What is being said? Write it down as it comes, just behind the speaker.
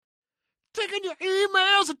taking your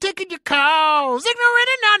emails and taking your calls. Ignorant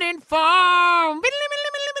and uninformed.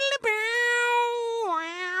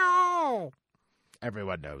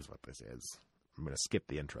 Everyone knows what this is. I'm going to skip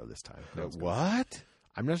the intro this time. What?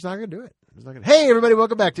 I'm just not going to do it. Hey, everybody,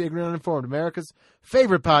 welcome back to Ignorant and Uninformed, America's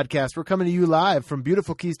favorite podcast. We're coming to you live from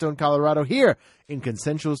beautiful Keystone, Colorado, here in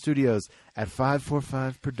Consensual Studios at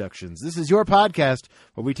 545 Productions. This is your podcast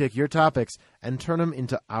where we take your topics and turn them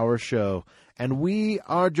into our show. And we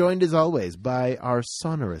are joined, as always, by our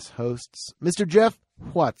sonorous hosts, Mr. Jeff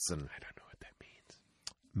Watson. I don't know what that means.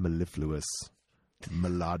 Mellifluous.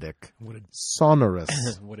 Melodic. Sonorous.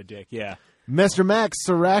 What a dick, yeah. Mr. Max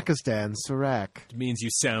Sarakistan Sarak. It means you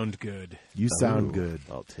sound good. You sound good.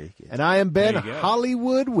 I'll take it. And I am Ben There you go.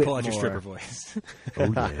 Hollywood Whitmore. Pull out your stripper voice.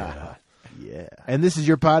 Oh, yeah. Yeah. And this is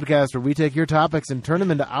your podcast where we take your topics and turn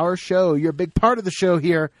them into our show. You're a big part of the show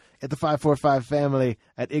here at the 545 family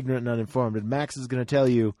at Ignorant and Uninformed. And Max is going to tell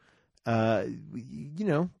you, how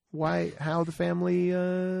the family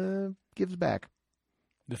gives back.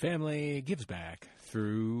 The family gives back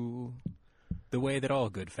through the way that all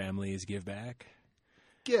good families give back.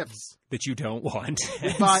 Gifts. That you don't want.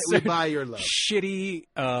 We buy your love. Shitty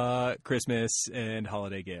Christmas and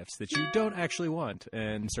holiday gifts that you don't actually want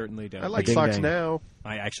and certainly don't. I like Ding socks dang. now.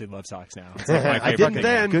 I actually love socks now. It's like my I favorite didn't thing.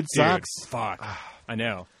 then. Good Dude, socks. Fuck. I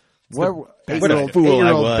know. What a eight-year-old fool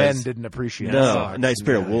I was. Ben didn't appreciate No, socks. a nice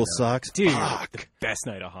pair of wool Yeah. socks. Dude, Fuck. the best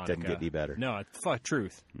night of Hanukkah. Doesn't get any better. No, fuck,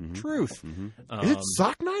 truth. Truth. Is it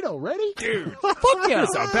sock night already? Dude, fuck yeah,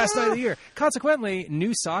 it's the best night of the year. Consequently,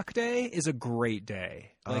 New Sock Day is a great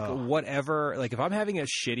day. Like, whatever, like, if I'm having a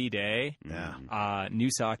shitty day, New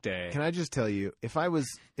Sock Day. Can I just tell you, if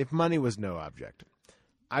money was no object,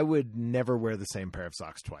 I would never wear the same pair of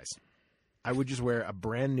socks twice. I would just wear a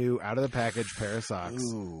brand new, out of the package pair of socks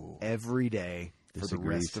every day for the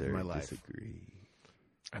rest of my life. Disagree.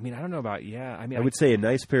 I mean, I don't know about, I mean, I would say a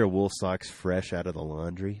nice pair of wool socks fresh out of the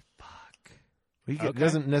laundry. Fuck. It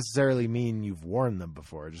doesn't necessarily mean you've worn them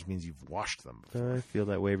before. It just means you've washed them before. I feel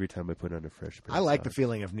that way every time I put on a fresh pair I of like the socks.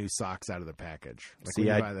 feeling of new socks out of the package. Like See, when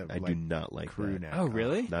you I buy the, do not like crew that. neck. Oh,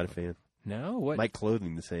 really? Not a fan. No? What? My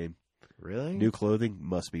clothing the same. Really? New clothing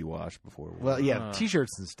must be washed before worn. Well, yeah,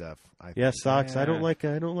 t-shirts and stuff. I Yeah, think. socks. I don't Yeah. like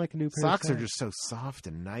a new pair Socks of are just so soft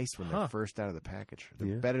and nice when they're first out of the package. They're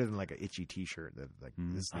Yeah. better than like an itchy T-shirt. That like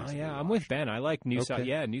this. Oh, needs to yeah, be I'm washed. with Ben. I like New Sock. Okay.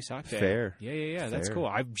 Yeah, New Sock Day. Fair. Yeah. That's Fair. cool.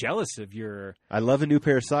 I'm jealous of your. I love a new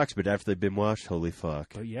pair of socks, but after they've been washed, holy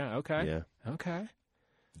fuck. But yeah, okay. Yeah. Okay.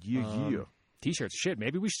 Yeah. T-shirts. Shit,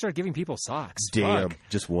 maybe we should start giving people socks. Damn. Fuck.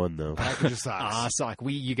 Just one, though. Package of socks. Sock.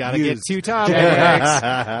 You gotta Used. get 2 topics.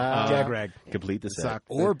 Jag rag. Complete the set. Sock.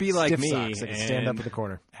 Or be like Stiff me socks that can stand up and- at the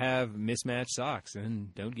corner. Have mismatched socks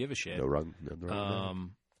and don't give a shit. No wrong. No wrong with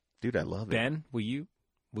that. Dude, I love it. Ben, will you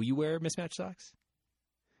wear mismatched socks?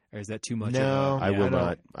 Or is that too much? No, of a, I will I don't-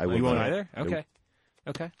 not. I will You won't not. either? Nope. Okay.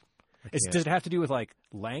 Okay. can't. Does it have to do with like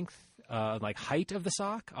length, like height of the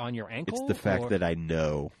sock on your ankle? It's the fact that I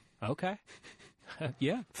know. Okay.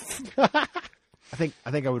 Yeah. I think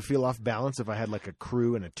I would feel off balance if I had like a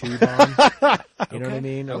crew and a tube on. You know what I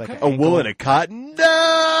mean? Or like Okay. an A wool ankle. and a cotton?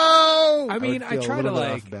 No! I mean, would I feel a try to little bit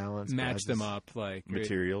like off balance, but I match them just- up, like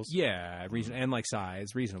Materials? Yeah, and like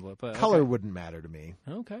size, reasonable. But Color wouldn't matter to me.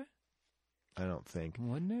 Okay. I don't think.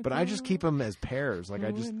 Wouldn't it? But I just keep them as pairs. Like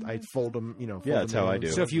I fold them. You know. Fold Yeah, that's them how in I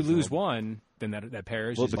do. So if you and lose fold- one, then that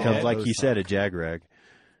pair is Well, it just becomes, dead? like those he said, a jag rag.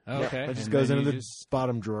 Oh, okay. That just And goes then into you the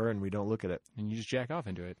bottom drawer, and we don't look at it. and you just jack off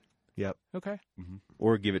into it. Yep. Okay.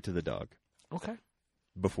 Or give it to the dog Okay.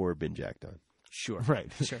 before it's been jacked on. Sure.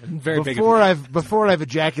 Right. Sure. Very big. Before I've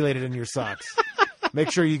ejaculated in your socks, make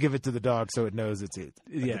sure you give it to the dog so it knows it's it.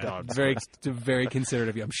 Yeah. The dog's Very, first. very considerate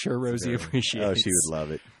of you. I'm sure Rosie appreciates. Oh, she would love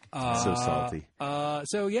it. So salty.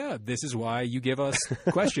 So yeah, this is why you give us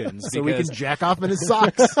questions. So we because, can jack off in his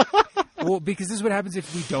socks. well, because this is what happens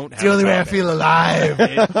if we don't have the only a way I topic. feel alive.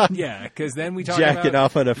 Yeah, because then we talk Jacking about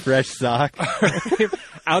off on a fresh sock.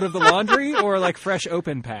 out of the laundry or like fresh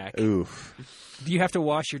open pack. Oof. Do you have to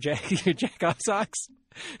wash your jack off socks?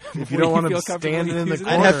 If you don't want him feel comfortable standing in the using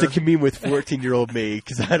I'd corner. have to commune with 14-year-old me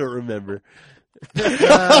because I don't remember.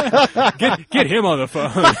 Get him on the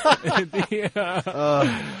phone. Yeah.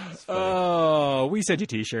 Oh, we sent you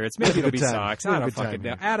T-shirts. Maybe it'll be Good time. socks. Have a I don't good time fucking know.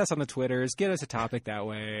 here. Add us on the Twitters. Get us a topic that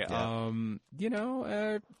way.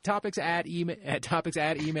 Topics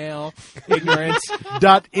at email. Ignorant.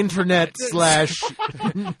 .internet / Surely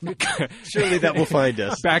that will find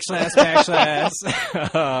us. /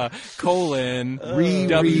 colon colon.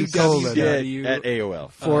 www. At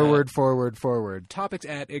AOL. forward. Topics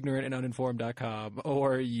at ignorantanduninformed.com,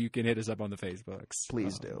 or you can hit us up on the Facebooks.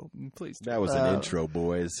 Please do. Please do. That was an intro,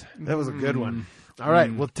 boys. That was a good one. All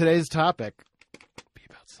right. Well, today's topic. Be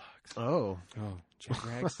about socks. Oh. Jack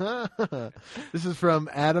Rags. This is from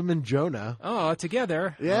Adam and Jonah. Oh,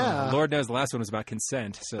 together. Yeah. Lord knows the last one was about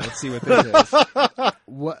consent, so let's see what this is.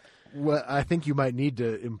 What I think you might need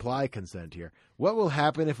to imply consent here. What will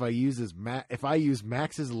happen if I use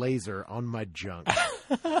Max's laser on my junk?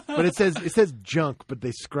 But it says junk, but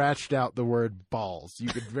they scratched out the word balls. You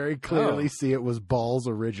could very clearly see it was balls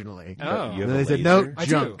originally. Oh. You have And a they said laser? no, I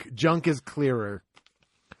junk. do. Junk is clearer,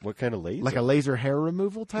 What kind of laser? like a laser hair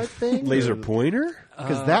removal type thing. laser pointer?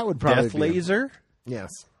 because that would probably Death be laser? Yes,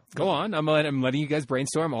 Go on. I'm letting you guys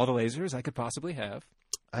brainstorm all the lasers I could possibly have.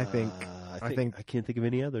 I think I can't think of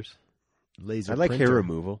any others. laser. I like printer. hair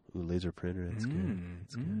removal. Ooh, laser printer. That's good.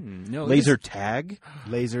 That's good. No, Laser tag?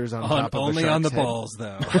 lasers on top of only a on the shark's head.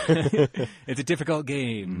 balls, though. It's a difficult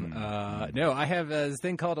game. No, I have this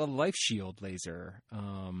thing called a life shield laser.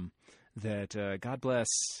 That God bless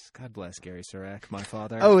Gary Surak, my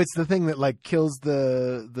father. Oh, it's the thing that like kills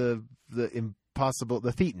the impossible,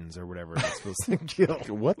 the Thetans or whatever it's supposed to kill.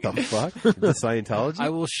 What the fuck? The Scientology? I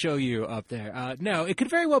will show you up there. No, it could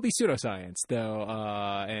very well be pseudoscience, though,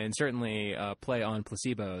 and certainly play on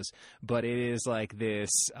placebos. But it is like this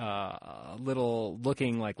little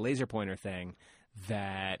looking like laser pointer thing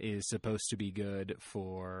that is supposed to be good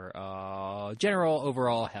for general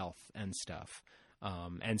overall health and stuff.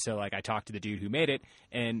 And so, like, I talked to the dude who made it,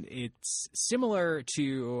 and it's similar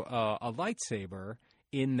to a lightsaber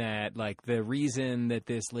in that, like, the reason that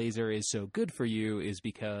this laser is so good for you is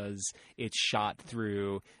because it's shot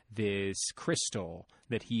through this crystal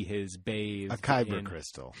that he has bathed A Kyber in.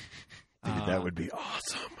 crystal. Dude, that would be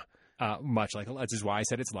awesome. Much like this is why I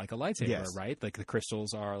said it's like a lightsaber, Yes. right? Like the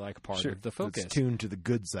crystals are like part Sure. of the focus. It's tuned to the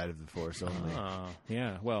good side of the Force only.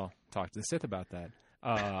 Yeah. Well, talk to the Sith about that.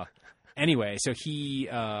 Anyway, so he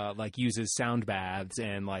like uses sound baths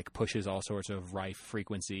and like pushes all sorts of rife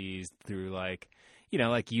frequencies through like, you know,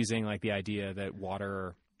 like using like the idea that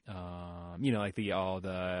water, you know, like the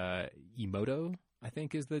Emoto, I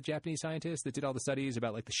think is the Japanese scientist that did all the studies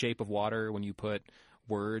about like the shape of water when you put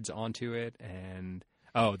words onto it. And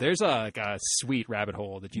there's like a sweet rabbit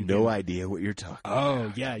hole that you No can... idea what you're talking about.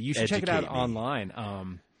 Oh, yeah. You should check it out Educate me.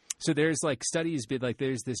 online. So there's like studies, but like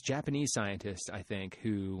there's this Japanese scientist, I think,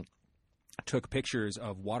 who took pictures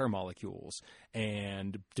of water molecules,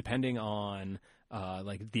 and depending on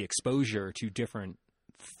like the exposure to different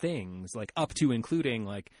things, like up to including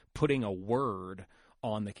like putting a word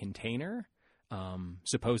on the container,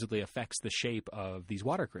 supposedly affects the shape of these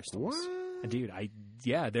water crystals. What? And dude,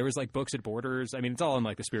 there was like books at Borders. I mean, it's all in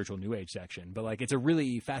like the spiritual New Age section, but like it's a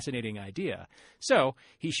really fascinating idea. So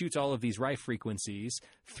he shoots all of these rife frequencies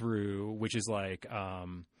through, which is like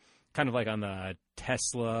kind of like on the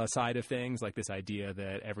Tesla side of things, like this idea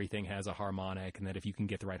that everything has a harmonic, and that if you can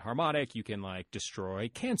get the right harmonic, you can like destroy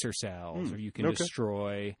cancer cells, or you can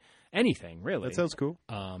destroy anything, really. That sounds cool.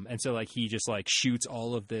 And so like he just like shoots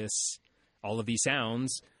all of these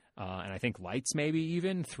sounds, and I think lights maybe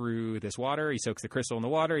even through this water. He soaks the crystal in the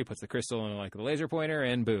water. He puts the crystal in like the laser pointer,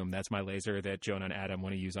 and boom, that's my laser that Jonah and Adam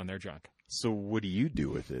want to use on their junk. So what do you do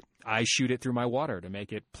with it? I shoot it through my water to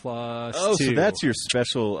make it +2. Oh, so that's your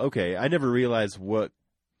special... Okay, I never realized what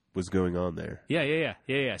was going on there. Yeah.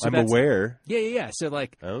 So I'm aware. Yeah. So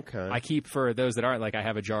like, Okay. I keep, for those that aren't, like, I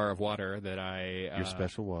have a jar of water that I... Your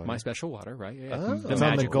special water. My special water, right? Yeah. Oh. The It's on the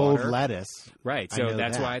magic gold water. lattice. Right, I so know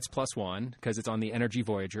that's that. why it's +1, because it's on the Energy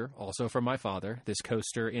Voyager, also from my father. This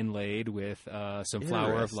coaster inlaid with some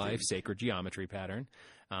Flower of Life sacred geometry pattern.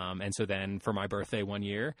 And so then for my birthday one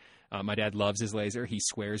year, my dad loves his laser. He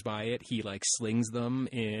swears by it. He like slings them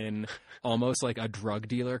in almost like a drug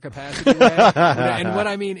dealer capacity way. And what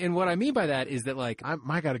I mean by that is that like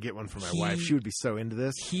I got to get one for my wife. She would be so into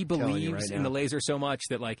this. he I'm telling you believes right in now. the laser so much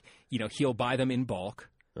that like, you know, he'll buy them in bulk.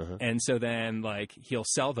 And so then like he'll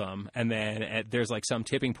sell them, and then there's like some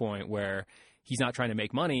tipping point where he's not trying to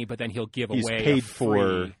make money, but then he'll give He's away paid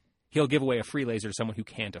for... He'll give away a free laser to someone who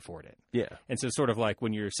can't afford it. Yeah. And so sort of like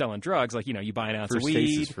when you're selling drugs, like, you know, you buy an ounce First of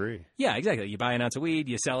taste weed. is free. Yeah, exactly. You buy an ounce of weed,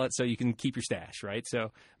 you sell it so you can keep your stash, right?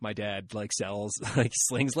 So my dad like sells, like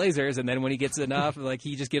slings lasers, and then when he gets enough, like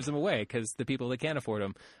he just gives them away because the people that can't afford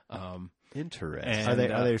them. Interesting. And,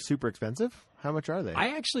 Are they super expensive? How much are they?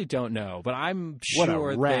 I actually don't know, but I'm What a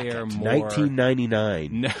sure racket. they are more.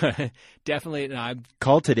 $19.99. No, definitely. No,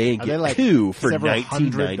 Call today and Are get they like two for several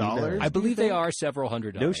 $19.99. $100s? I believe they are several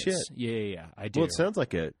 $100. No shit. Yeah. I do. Well, it sounds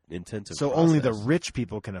like an intensive So process. only the rich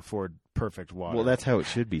people can afford perfect water. Well, that's how it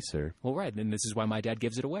should be, sir. Well, right, and this is why my dad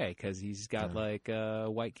gives it away, because he's got like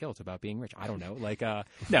white guilt about being rich. I don't know, like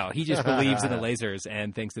no, he just believes in the lasers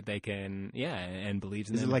and thinks that they can, and believes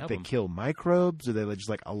in Is them. it like and they help him. kill microbes, or they just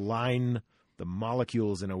like align the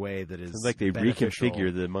molecules in a way that is It's like they beneficial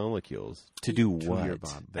reconfigure the molecules to do to what? your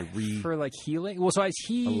body? They for like healing? Well, so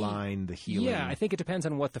realign the healing. Yeah, I think it depends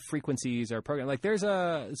on what the frequencies are programmed. Like there's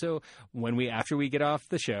so after we get off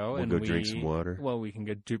the show We'll and go we drink some water. Well, we can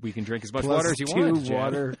drink as much Plus water as you 2 want. Jen,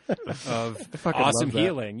 water. of fucking awesome love that.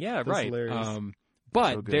 healing. Yeah, That's right. hilarious.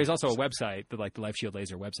 But So good. there's also a website, the Life Shield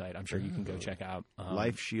Laser website. I'm sure you can go check out.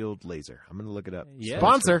 Life Shield Laser. I'm going to look it up. Yeah.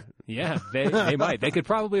 Sponsor. Yeah, they might. They could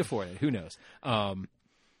probably afford it. Who knows?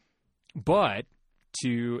 But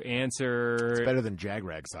to answer, It's better than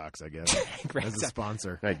Jagrag socks, I guess, as a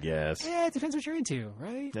sponsor. I guess. yeah, it depends what you're into,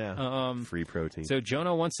 right? Yeah. Free protein. So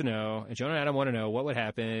Jonah wants to know, and Jonah and Adam want to know what would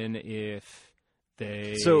happen if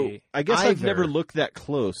they. So I guess I've either- never looked that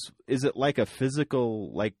close. Is it like a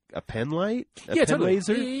physical, like a pen light? A yeah, pen totally.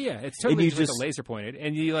 laser? Yeah. It's totally you just like just- a laser pointed,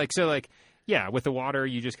 and you yeah, with the water,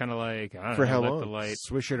 you just kind of like I don't For know, how let long? the light.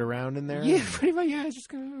 Swish it around in there. Yeah, pretty much. Yeah, it's just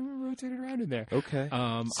gonna rotate it around in there. Okay.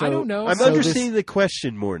 I So, don't know. I'm so understanding the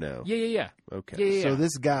question more now. Yeah. Okay. Yeah. So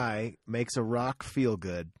this guy makes a rock feel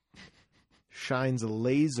good, shines a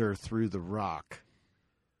laser through the rock,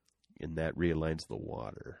 And that realigns the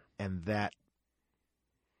water. and that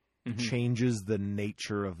Mhm. changes the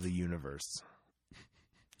nature of the universe,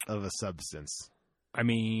 of a substance, I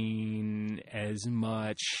mean, as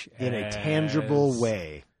much in a as- tangible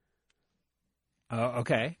way.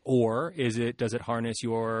 Okay. Or does it harness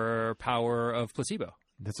your power of placebo?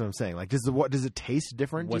 That's what I'm saying. Like, does it taste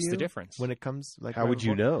different? to What's the you difference? when it comes? Like, How would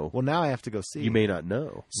you know? Well, now I have to go see. You may not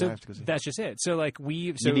know. So I have to go see. that's just it. So like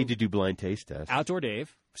You need to do blind taste tests. Outdoor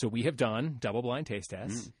Dave. So we have done double blind taste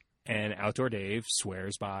tests, and Outdoor Dave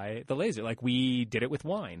swears by the laser. Like we did it with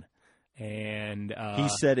wine, and He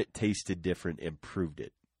said it tasted different and proved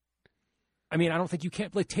it. I mean, I don't think you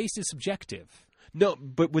can't. Like taste is subjective. No,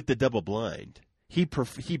 but with the double blind, he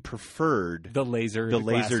preferred The laser, the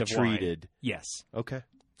glass laser of wine. treated. Yes. Okay.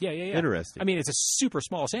 Yeah. Interesting. I mean, it's a super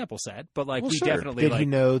small sample set, but like Well, we sure. definitely Did like. he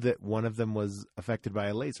know that one of them was affected by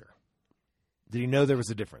a laser? Did he know there was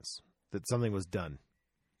a difference? That something was done?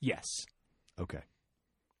 Yes. Okay.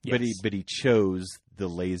 Yes. But he chose the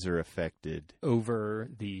laser affected. over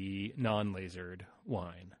the non-lasered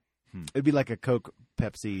wine. It'd be like a Coke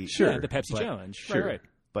Pepsi. Yeah, the Pepsi but- challenge. Sure. Right.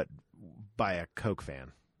 but by a Coke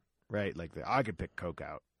fan, right? Like I could pick Coke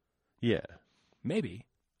out. Yeah. Maybe.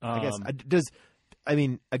 I guess I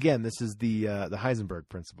mean, again, this is the Heisenberg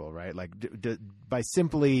principle, right? Like, by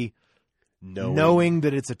simply knowing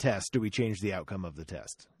that it's a test, do we change the outcome of the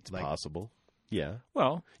test? it's Like, possible. Yeah.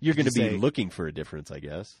 Well, You're going to you be say- looking for a difference, I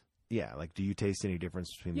guess. yeah. Like, do you taste any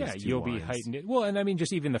difference between yeah, these two you'll be wines? heightened. Well, and I mean,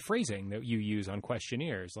 just even the phrasing that you use on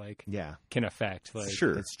questionnaires, like, Yeah, can affect, like,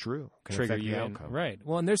 Sure. it's true. Can trigger affect you the in. outcome. Right.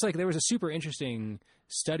 Well, and there was a super interesting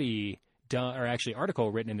study done, or actually article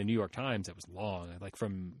written in the New York Times that was long, like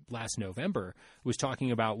from last November, was talking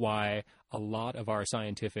about why a lot of our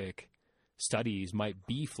scientific studies might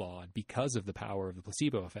be flawed because of the power of the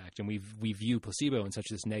placebo effect, and we view placebo in such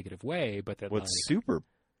this negative way, but that What's super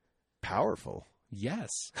powerful yes,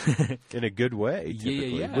 in a good way. Yeah,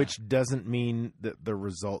 Typically. yeah. Which doesn't mean that the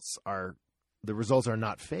results are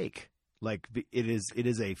not fake. Like, it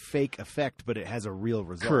is a fake effect, but it has a real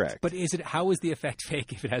result. Correct. but how is the effect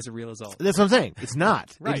fake if it has a real result? That's what I'm saying. It's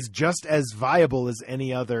not. Right. It's just as viable as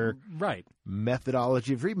any other Right.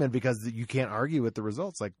 methodology of treatment because you can't argue with the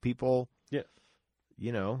results. Like, people, Yeah.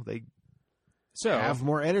 They So have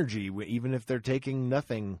more energy even if they're taking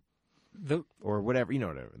nothing the or whatever. You know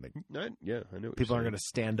what I mean? Like, Yeah, I know. What people you're aren't going to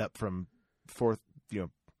stand up from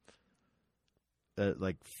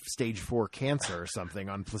like stage 4 cancer or something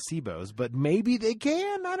on placebos, but maybe they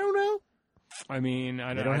can. I don't know. I mean,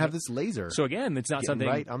 I They don't have this laser. So again, it's not getting something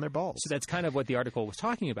right on their balls. So that's kind of what the article was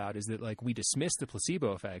talking about, is that like we dismiss the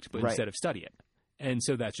placebo effect, but Right. instead of study it. And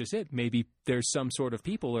so that's just it. Maybe there's some sort of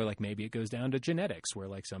people, or like maybe it goes down to genetics, where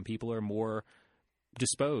like some people are more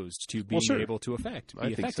disposed to being sure. able to be I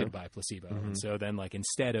think affected so. by placebo. Mm-hmm. And so then like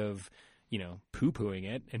instead of, poo-pooing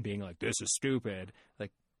it and being like, this is stupid,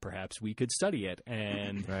 like perhaps we could study it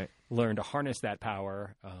and Right. learn to harness that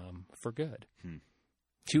power for good.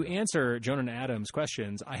 To answer Jonah and Adam's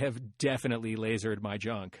questions, I have definitely lasered my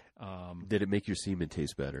junk. Did it make your semen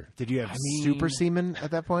taste better? Did you have I mean, super semen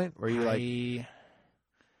at that point? Were you like I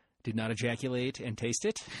did not ejaculate and taste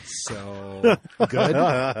it, so good?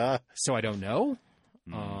 so I don't know.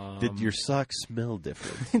 Did your socks smell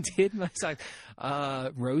different? Did my sock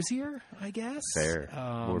rosier? I guess Fair.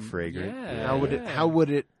 More fragrant. Yeah, How would it? How would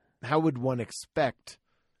it how would one expect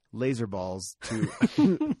laser balls to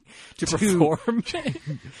to perform.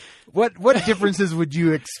 What differences would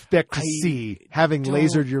you expect to see having don't-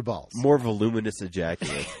 lasered your balls? More voluminous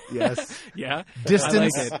ejaculate. Yes. Yeah,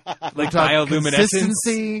 Distance, I like it. Like talk bioluminescence.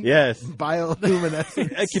 consistency, Yes.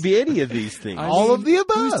 bioluminescence. It could be any of these things. I All mean, of the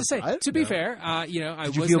above. Who's to say? I don't To be know. fair, I Did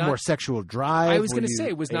you was feel not. more sexual drive? I was going to say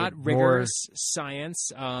it was not more- rigorous science.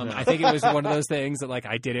 I think it was one of those things that like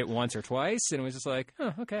I did it once or twice, and it was just like,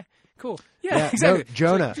 oh, okay, cool, yeah, Yeah, exactly. no,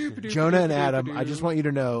 Jonah, It's like, doop-a-doop, Jonah and doop-a-doop, Adam. doop-a-doop. I just want you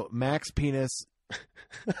to know, Mac's penis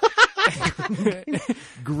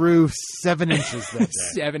grew 7 inches that day,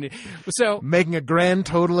 70. So, making a grand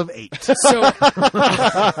total of 8. so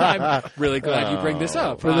I'm really glad you bring this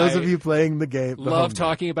up. For those I of you playing the game, the love home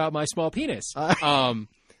talking about my small penis. Why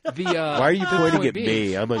are you pointing point at being-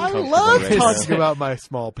 me? I'm game. I uncomfortable love right talking now. about my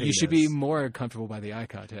small penis. You should be more comfortable by the eye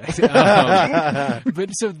contact. But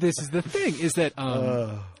so this is the thing: is that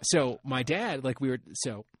so my dad,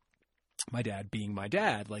 my dad being my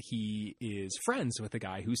dad, like he is friends with the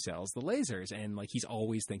guy who sells the lasers, and like he's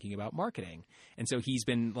always thinking about marketing, and so he's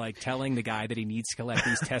been like telling the guy that he needs to collect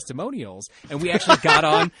these testimonials, and we actually got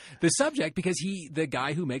on the subject because the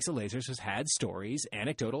guy who makes the lasers has had stories,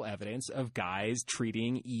 anecdotal evidence of guys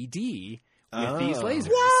treating ED with these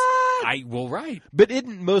lasers. Right. But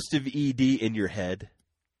isn't most of ED in your head?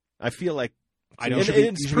 I feel like I don't. You should be-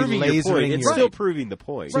 it's you should be proving your point. lasering It's your- still proving the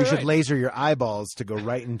point. So you Right, should right. laser your eyeballs to go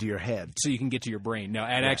right into your head. So you can get to your brain. No, it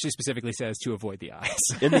actually specifically says to avoid the eyes.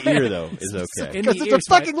 In the ear, though, is okay. In the Because ear it's a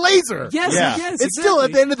fucking laser. Yes, Yeah. yes. It's still,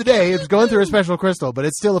 at the end of the day, it's going through a special crystal, but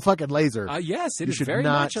it's still a fucking laser. Yes, it You is should very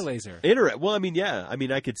not- much a laser. Well, I mean, yeah. I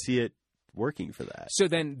mean, I could see it working for that. So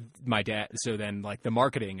then like the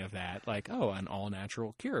marketing of that, like, oh, an all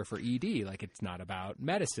natural cure for ED, like it's not about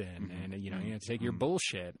medicine, and you have to take your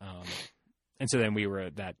bullshit. And so then we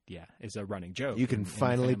were that is a running joke. You can in the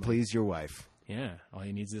finally family. please your wife. Yeah, all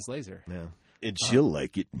you need is this laser. Yeah. And she'll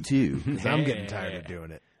like it, too. 'Cause I'm getting tired of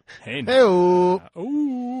doing it. Hey, Hey-oh.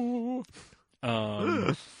 ooh.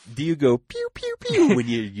 Do you go pew, pew, pew when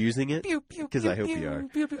you're using it? Pew, pew, 'Cause pew, I hope you pew, are.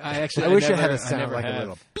 pew, pew. I wish I had never- a sound never like have. a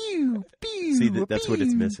little pew, pew. See, that's what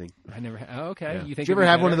it's pew. missing. I never. Oh, okay. Yeah. You think? Did you ever it'd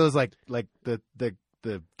be have one of better? those like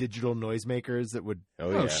the digital noisemakers that would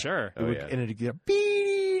Oh, sure. Oh, would yeah. and it'd get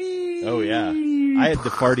Oh, yeah. I had the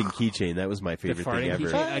farting keychain. That was my The favorite farting thing ever.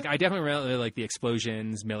 keychain. Like, I definitely really like the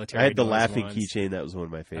explosions, military. I had the noise laughing ones. keychain. That was one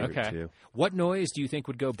of my favorite, Okay. too. What noise do you think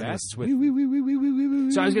would go best with?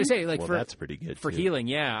 with So I was going to say, like Well, for that's pretty good, for too. healing,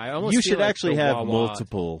 yeah. I almost You feel should like actually the have wah-wah-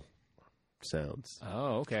 multiple sounds.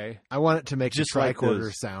 Oh, okay. I want it to make Just the like tricorder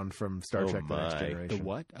those- sound from Star Oh Trek: The Next my. Generation. The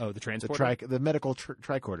what? Oh, the The transporter. the medical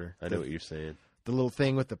tricorder. I know what you're saying. The little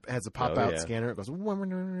thing with has a pop out yeah. scanner. It goes. Oh,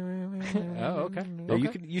 okay. No,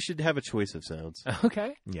 you should have a choice of sounds.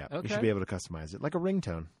 Okay. Yeah, you Okay. should be able to customize it like a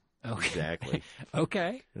ringtone. Okay. Exactly.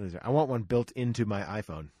 Okay. I want one built into my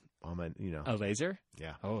iPhone. On my, A laser?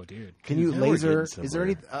 Yeah. Oh, dude. Can you Now we're laser? getting Is there somewhere.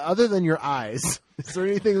 any other than your eyes? Is there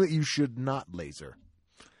anything that you should not laser?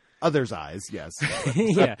 Others' eyes, yes.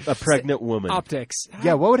 Yeah. A pregnant woman. Optics.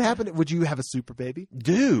 Yeah. What would happen? Would you have a super baby?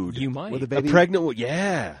 Dude. You might. With a a baby? pregnant woman.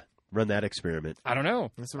 Yeah. Run that experiment. I don't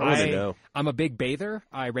know. That's I what want to I- know. I'm a big bather.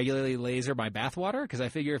 I regularly laser my bath water because I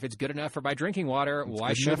figure if it's good enough for my drinking water, why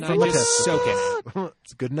good shouldn't enough I for my just testicles. soak in it?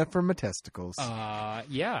 It's good enough for my testicles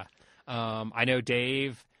Yeah. I know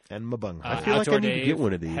Dave. and my bunghole. I feel like Outdoor I need to Dave get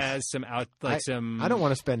one of these. has some some. I don't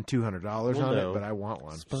want to spend $200 Well, on no. it, but I want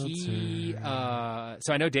one. He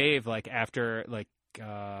so I know Dave like after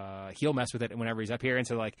he'll mess with it whenever he's up here, and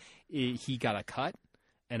so like he got a cut,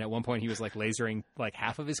 and at one point he was like lasering like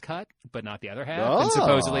half of his cut but not the other half, and Oh.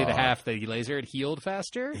 supposedly the half that he lasered healed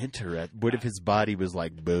faster. Interesting. What if his body was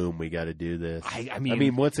like, boom, we got to do this? I I mean-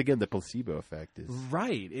 mean, once again, the placebo effect is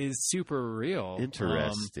Right, is super real.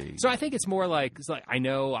 interesting. So I think it's more like it's like I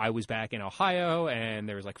know I was back in Ohio and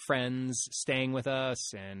there was like friends staying with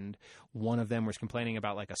us, and one of them was complaining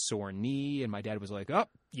about like a sore knee, and my dad was like, oh,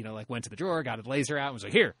 like went to the drawer, got a laser out, and was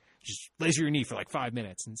like, here, just laser your knee for like 5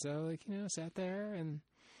 minutes, and so like sat there and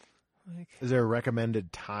like Is there a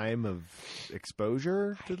recommended time of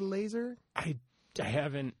exposure to the laser? I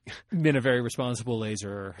haven't been a very responsible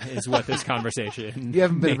laser, is what this conversation. You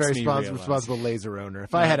haven't been a makes very me realize. responsible laser owner.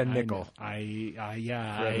 If I had a nickel, I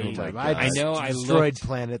every time. my I know I destroyed looked.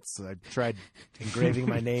 planets. I tried engraving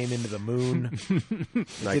my name into the moon. And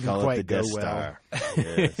I didn't call it quite the Death go well. Star.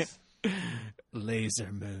 Yes.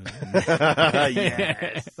 Laser moon.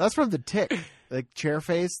 Yes. That's from the Tick. Like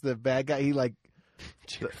Chairface, the bad guy. He like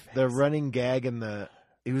the running gag in the.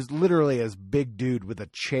 He was literally this big dude with a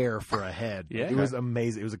chair for a head. Yeah. It was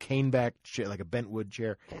amazing. It was a caneback chair, like a bentwood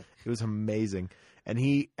chair. It was amazing. and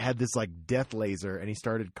he had this like death laser, and he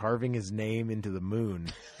started carving his name into the moon.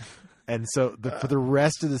 And so for the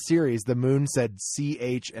rest of the series, the moon said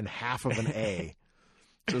CH and half of an A.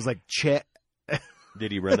 So it was like Chet.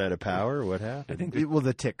 Did he run out of power? What happened? I think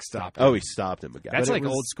The tick stopped. Oh, he stopped him. that's it like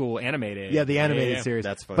was- old school animated. Yeah, the animated Yeah. series.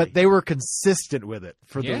 That's funny. But they were consistent with it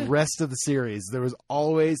for Yeah. the rest of the series. There was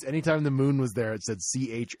always, anytime the moon was there, it said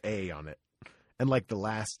CHA on it. And like the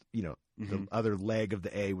last, the other leg of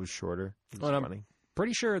the A was shorter. It was Well, I'm funny.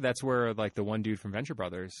 pretty sure that's where like the one dude from Venture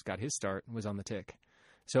Brothers got his start, was on the tick.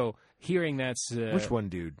 So hearing that's Which one,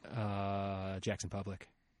 dude? Jackson Public,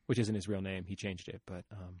 which isn't his real name. He changed it, but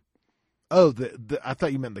Oh, I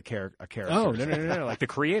thought you meant a character. oh no, like the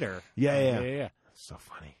creator. Yeah. So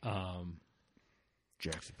funny. Um,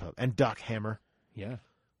 Jackson Pub and Doc Hammer. yeah,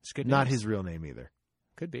 it's good. Not names. his real name either.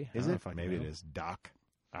 Could be. Is I don't it? fucking Maybe know. it is. Doc.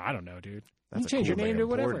 I don't know, dude. That's you a change your cool name name. to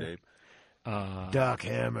whatever. Poor name. Doc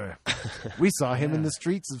Hammer. We saw him in the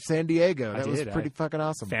streets of San Diego. That was did. pretty fucking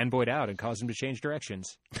awesome. Fanboyed out and caused him to change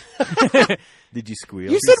directions. Did you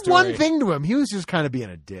squeal? You said story. one thing to him. He was just kind of being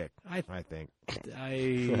a dick, I I think.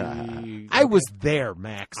 I was there,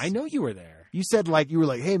 Max. I know you were there. You said you were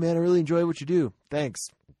like, hey, man, I really enjoy what you do. Thanks.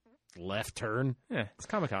 Left turn. Yeah, it's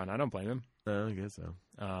Comic-Con. I don't blame him. I guess so.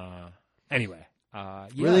 Anyway, yeah.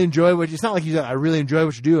 Really enjoy what you... It's not like you said, I really enjoy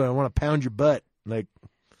what you do and I want to pound your butt. Like,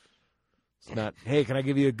 it's not, hey, can I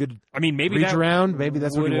give you a good I mean, maybe reach that around? Maybe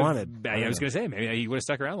that's what he would've- wanted. I was going to say, maybe he would have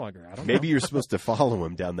stuck around longer. I don't know. Maybe you're supposed to follow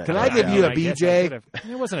him down that. Can I dark give you a alley. I guess I BJ?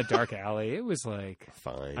 could've- It wasn't a dark alley. It was like,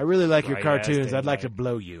 Fine. I really like your Right, as cartoons. they I'd like to like.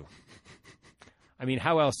 blow you. I mean,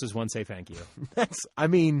 how else does one say thank you? I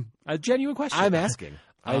mean, A genuine question. I'm asking.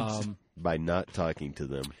 By not talking to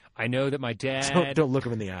them. I know that my dad Don't look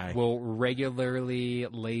him in the eye. will regularly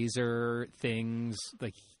laser things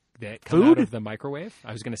like that come out Food? of the microwave.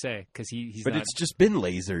 I was going to say because he's But not, it's just been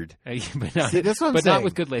lasered. but not, See, that's what I'm but saying. not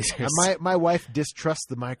with good lasers. My wife distrusts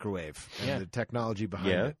the microwave and Yeah. the technology behind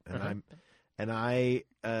Yeah. it, and I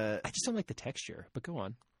just don't like the texture. But go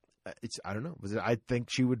on. I don't know. I think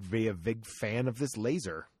she would be a big fan of this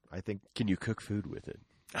laser. I think Can you cook food with it?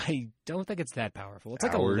 I don't think it's that powerful. It's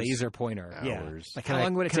like Hours. a laser pointer. Yeah. Hours. Like how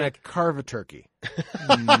long would it can take? I carve a turkey?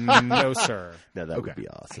 No, sir. Now that Okay. would be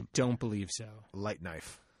awesome. Don't believe so.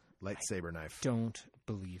 Lightsaber knife. Don't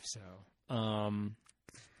believe so.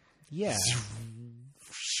 Yeah.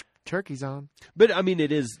 Turkey's on. But I mean,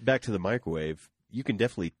 it is back to the microwave. You can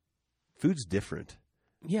definitely food's different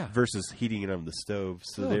Yeah. versus heating it on the stove.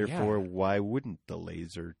 So Oh, therefore, yeah. why wouldn't the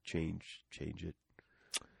laser change it?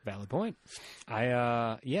 Valid point.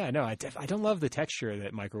 I don't love the texture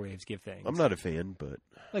that microwaves give things. I'm not a fan, but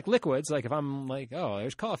like liquids. Like if I'm like, oh,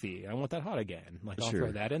 there's coffee, I want that hot again. Like I'll Sure.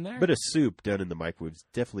 throw that in there. a soup done in the microwave is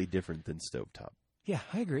definitely different than stovetop. yeah,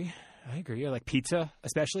 I agree. Or like pizza,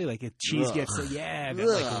 especially like if cheese Ugh. gets that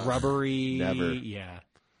like rubbery. Never. Yeah.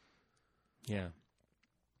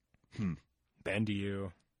 Ben, do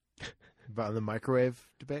you? About the microwave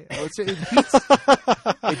debate. I would say it heats.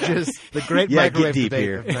 It just the great Yeah, get microwave deep debate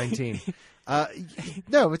here. of 19.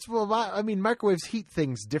 No, it's I mean, microwaves heat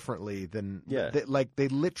things differently than they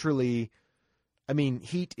literally. I mean,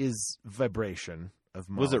 heat is vibration of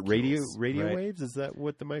Was it radio right? waves? Is that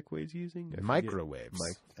what the microwave's using? I forget. Microwaves,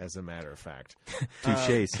 as a matter of fact,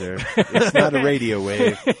 Touche, sir. It's not a radio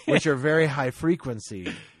wave. which are very high frequency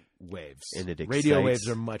waves. And it radio excites- waves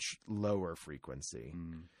are much lower frequency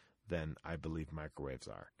than I believe microwaves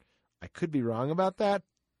are. I could be wrong about that,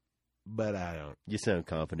 but I don't. You sound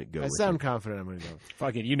confident. Go. I with sound it. confident I'm going to go.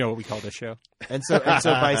 Fuck it, you know what we call this show. And so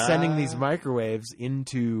by sending these microwaves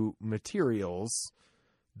into materials,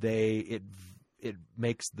 it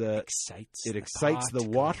makes it excites the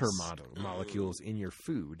water molecules in your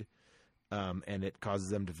food, and it causes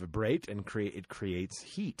them to vibrate and creates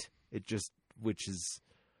heat. Which is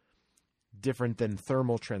different than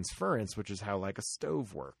thermal transference, which is how like a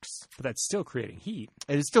stove works. But that's still creating heat.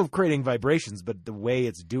 And it's still creating vibrations, but the way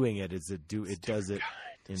it's doing it is it does it.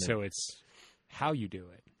 So it's how you do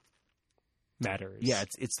it matters. Yeah,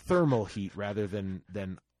 it's thermal heat rather than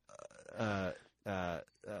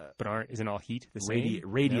but isn't all heat the same?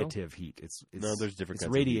 radiative heat. It's No, there's different It's kinds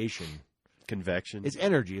of radiation. Convection. It's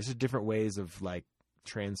energy. It's just different ways of like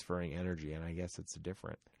transferring energy, and I guess it's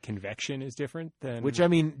different. Convection is different than Which I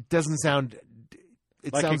mean doesn't sound.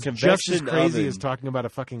 It Like a sounds just as convection crazy oven. as talking about a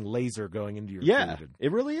fucking laser going into your yeah, food and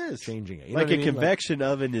it really is. changing it. You Like know a what I mean? convection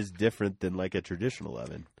oven is different than like a traditional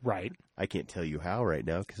oven. right. I can't tell you how right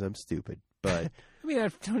now because I'm stupid. But I mean,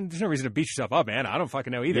 there's no reason to beat yourself up, man. I don't fucking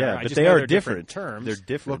know either. yeah, I but just they know are they're different terms. They're Well,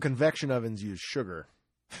 different. convection ovens use sugar.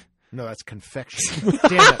 No, that's confection.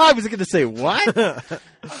 Damn it. I was going to say what?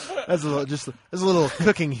 That's a little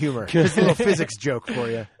cooking humor. Just a little physics joke for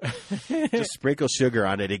you. Just sprinkle sugar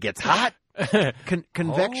on it. It gets hot.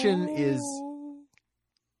 Convection is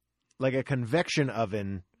like a convection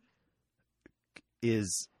oven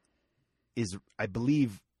is I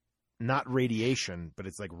believe not radiation, but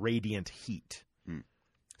it's like radiant heat.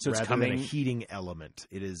 So it's rather coming than a heating element.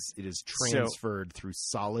 It is transferred through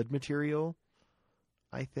solid material,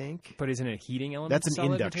 I think. But isn't it a heating element? That's an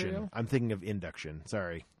solid induction. material? I'm thinking of induction.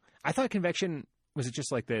 Sorry. I thought convection was it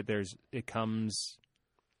just like that? It comes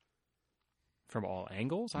from all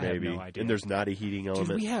angles. I Maybe. have no idea. And there's not a heating element.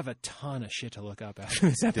 Dude, we have a ton of shit to look up after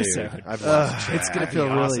this episode. Dude, I've lost track. It's going to That'd feel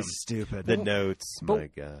be really awesome. stupid. The notes. But My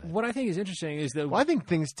God. what I think is interesting is that Well, I think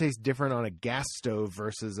things taste different on a gas stove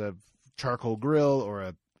versus a charcoal grill or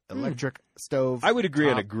a electric stove. I would agree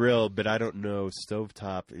on a top. grill, but I don't know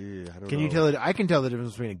stovetop. I don't know. Can you tell it? I can tell the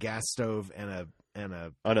difference between a gas stove and a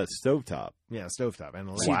on a stovetop? stovetop and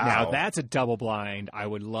See, electric. now that's a double blind. I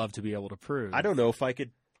would love to be able to prove. I don't know if I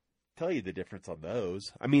could tell you the difference on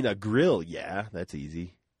those. I mean, a grill, yeah, that's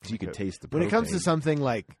easy. So you can taste the propane. When it comes to something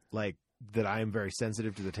like that, I am very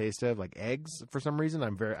sensitive to the taste of, like eggs. For some reason,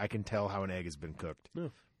 I can tell how an egg has been cooked.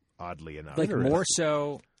 Oh. Oddly enough, like more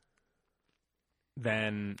so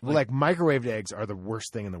than Well, microwaved eggs are the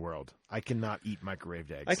worst thing in the world. I cannot eat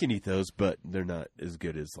microwaved eggs. I can eat those, but they're not as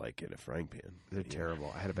good as like in a frying pan. They're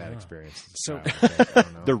terrible. I had a bad Yeah. experience. as a So- child, I think. I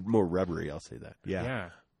don't know. They're more rubbery, I'll say that. yeah.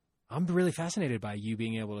 I'm really fascinated by you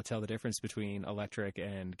being able to tell the difference between electric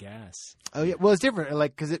and gas. Oh yeah. Well, it's different.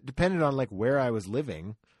 Like because it depended on like where I was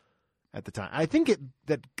living at the time. I think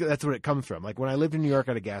that's what it comes from. Like when I lived in New York,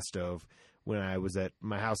 I had a gas stove. When I was at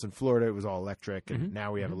my house in Florida, it was all electric, and Mhm.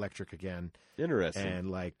 now we have electric again. Interesting.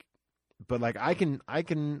 And but I can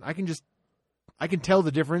tell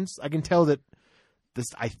the difference. I can tell that this.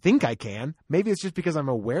 I think I can. Maybe it's just because I'm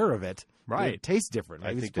aware of it. Right. It tastes different. I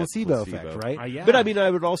Like, it's think that's placebo placebo. effect, right? Yeah. But I mean, I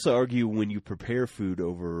would also argue when you prepare food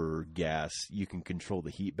over gas, you can control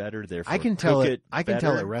the heat better. Therefore, I can tell cook it. I can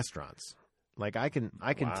tell better. at restaurants. Like I can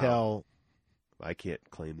Wow. tell I can't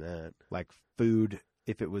claim that. like food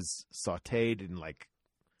if it was sautéed in like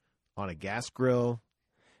on a gas grill,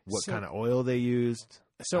 what So- kind of oil they used.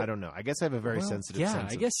 So I don't know. I guess I have a very Well, sensitive yeah,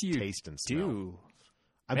 sense I of guess you taste and smell. do.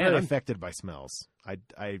 I'm Man, very I'm- affected by smells.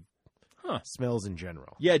 I Huh. smells in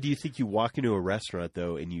general. Yeah. Do you think you walk into a restaurant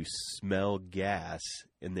though and you smell gas,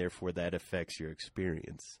 and therefore that affects your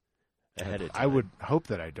experience ahead of time? I would hope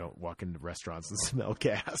that I don't walk into restaurants and smell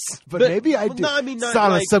gas, but, But- maybe I well, do. no, I mean, not it's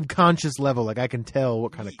on like- a subconscious level. Like I can tell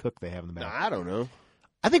what kind of cook they have in the back. I don't know.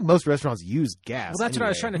 I think most restaurants use gas. Well, that's what I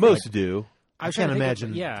was trying to Most think. do. I was I can't trying to think of-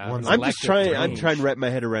 imagine Yeah, one's an I'm just electric trying. I'm range. trying to wrap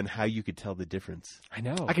my head around how you could tell the difference. I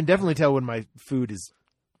know. I can definitely tell when my food is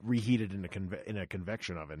reheated in a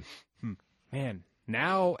convection oven. Man,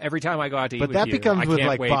 now every time I go out to eat But with that you, becomes I with, can't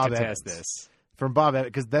like, wait Bob to Evans. test this. From Bob,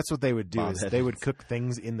 because that's what they would do Bob is they would Evans. cook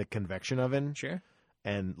things in the convection oven, Sure.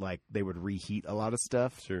 and like they would reheat a lot of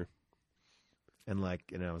stuff, Sure. and like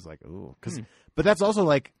I was like, ooh, but that's also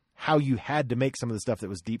like how you had to make some of the stuff that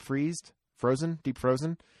was deep frozen,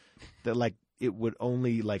 that like it would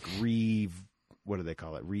only like what do they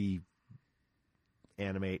call it?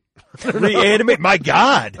 Reanimate. Reanimate. My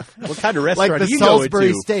God. What kind of restaurant Like the are you going Salisbury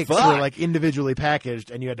to? steaks Fuck. were like individually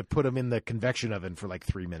packaged, and you had to put them in the convection oven for like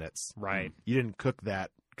 3 minutes. Right. You didn't cook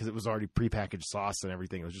that because it was already prepackaged sauce and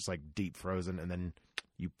everything. It was just like deep frozen, and then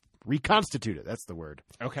you reconstitute it. That's the word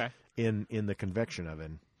Okay. in the convection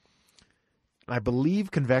oven. I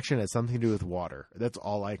believe convection has something to do with water. That's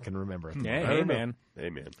all I can remember. At the Hey, moment. hey don't know. man, Hey,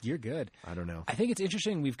 man. you're good. I don't know. I think it's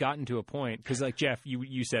interesting we've gotten to a point because, like Jeff,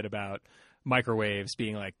 you said about microwaves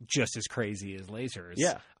being like just as crazy as lasers.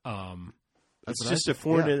 Yeah. That's It's what just I- a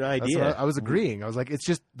foreign yeah, that's idea. what I was agreeing. I was like, it's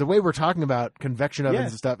just the way we're talking about convection ovens Yeah.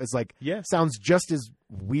 and stuff. It's like Yeah. sounds just as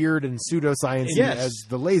weird and pseudoscience Yes. as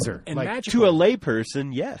the laser. and like, magical. To a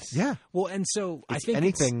layperson, yes. yeah, Well, and so I it's think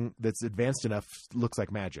anything that's advanced enough looks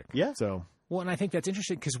like magic. Yeah. So Well, and I think that's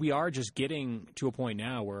interesting because we are just getting to a point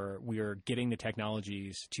now where we are getting the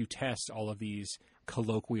technologies to test all of these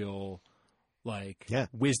colloquial, like, Yeah.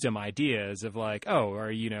 wisdom ideas of like, oh,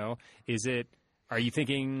 are you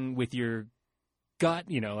thinking with your gut,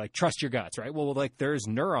 like trust your guts, right? Well, like there's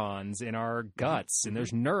neurons in our guts and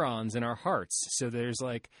there's neurons in our hearts. So there's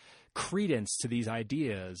like credence to these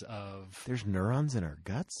ideas of, there's neurons in our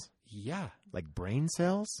guts, yeah, like brain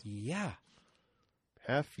cells. yeah,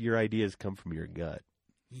 Half your ideas come from your gut,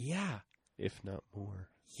 yeah, if not more.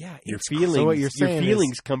 yeah. Your It's feelings, So what you're saying your is-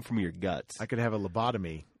 feelings come from your guts. I could have a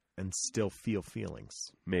lobotomy and still feel feelings.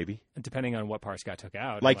 Maybe. depending on what part got took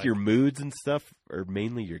out. Like your moods and stuff are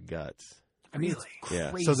mainly your guts. I mean, Really? it's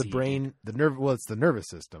Yeah. crazy. So the brain, it's the nervous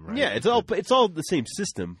system, right? Yeah, it's all the same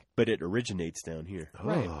system, but it originates down here.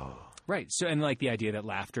 Right. Oh. Right. So, and like the idea that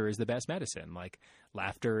laughter is the best medicine. Like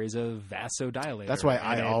laughter is a vasodilator. That's why and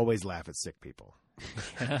I it- always laugh at sick people.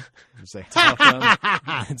 Yeah. Just say,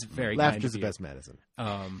 It's very kind laughter's of the you. best medicine.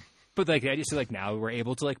 But like the idea, so like now we're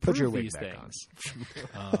able to like Put prove your wig these back things.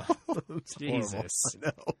 It's Jesus. horrible. I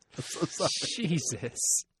know. I'm so sorry. Jesus.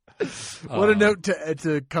 What a note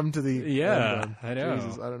to come to the Yeah, end on. I know.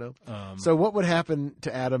 Jesus, I don't know. Um, So what would happen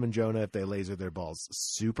to Adam and Jonah if they laser their balls?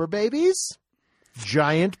 Super babies?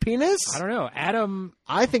 Giant penis? I don't know. Adam,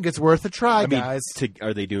 I think it's worth a try, I mean, guys.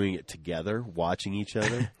 are they doing it together, watching each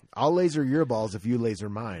other? I'll laser your balls if you laser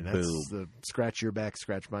mine. That's Boom. the scratch your back,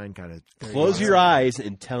 scratch mine kind of. Close your eyes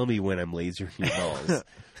and tell me when I'm lasering your balls.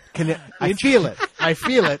 I feel it. I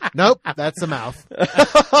feel it. Nope, that's the mouth.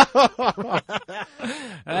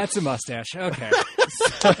 that's a mustache. Okay.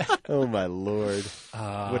 Oh my lord!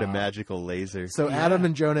 What a magical laser! So Adam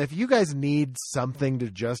and Jonah, if you guys need something to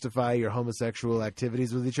justify your homosexual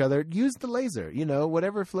activities with each other, use the laser. You know,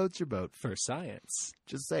 whatever floats your boat. For science.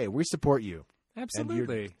 Just say we support you.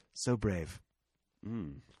 Absolutely. So brave.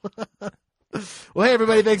 Mm. Well, hey,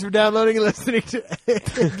 everybody, thanks for downloading and listening to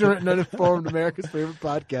Ignorant and Uninformed, America's favorite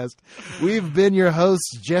podcast. We've been your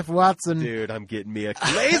hosts, Jeff Watson, Dude, I'm getting me a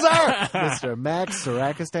laser. Mr. Max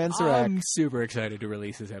Sarakistan Sarak. I'm super excited to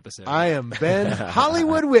release this episode. I am Ben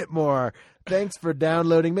Hollywood Whitmore. Thanks for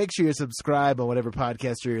downloading. Make sure you subscribe on whatever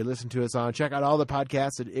podcaster you're listening to us on. Check out all the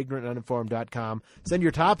podcasts at ignorantuninformed.com. Send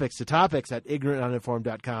your topics to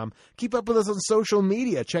topics@ignorantuninformed.com. Keep up with us on social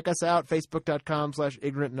media. Check us out,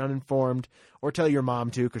 facebook.com/ignorantanduninformed. Or tell your mom,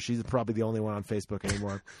 too, because she's probably the only one on Facebook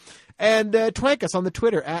anymore. And twank us on the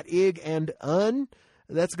Twitter, @igandun.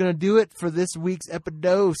 That's going to do it for this week's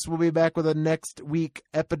Epidose. We'll be back with a next week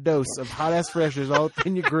Epidose of hot-ass freshers all up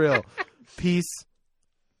in your grill. Peace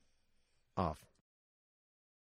off.